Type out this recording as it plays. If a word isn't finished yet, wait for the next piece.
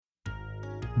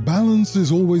Balance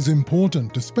is always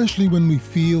important, especially when we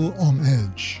feel on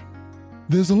edge.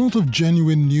 There's a lot of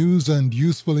genuine news and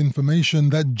useful information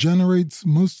that generates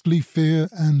mostly fear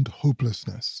and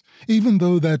hopelessness. Even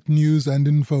though that news and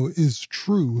info is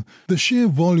true, the sheer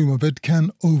volume of it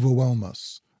can overwhelm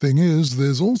us. Thing is,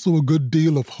 there's also a good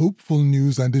deal of hopeful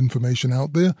news and information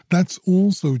out there that's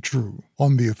also true.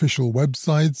 On the official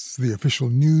websites, the official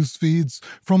news feeds,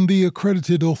 from the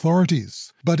accredited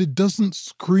authorities. But it doesn't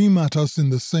scream at us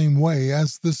in the same way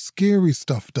as the scary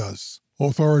stuff does.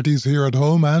 Authorities here at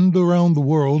home and around the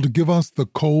world give us the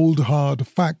cold, hard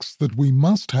facts that we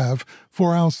must have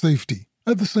for our safety.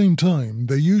 At the same time,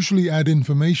 they usually add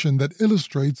information that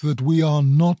illustrates that we are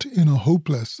not in a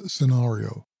hopeless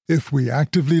scenario. If we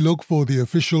actively look for the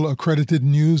official accredited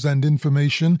news and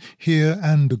information here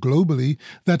and globally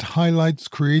that highlights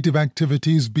creative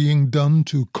activities being done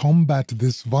to combat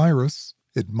this virus,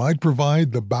 it might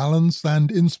provide the balance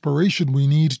and inspiration we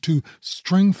need to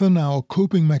strengthen our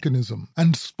coping mechanism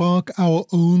and spark our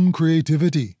own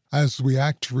creativity as we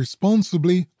act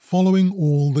responsibly following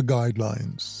all the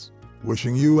guidelines.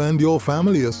 Wishing you and your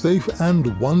family a safe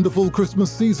and wonderful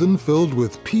Christmas season filled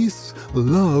with peace,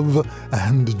 love,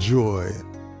 and joy.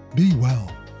 Be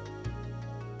well.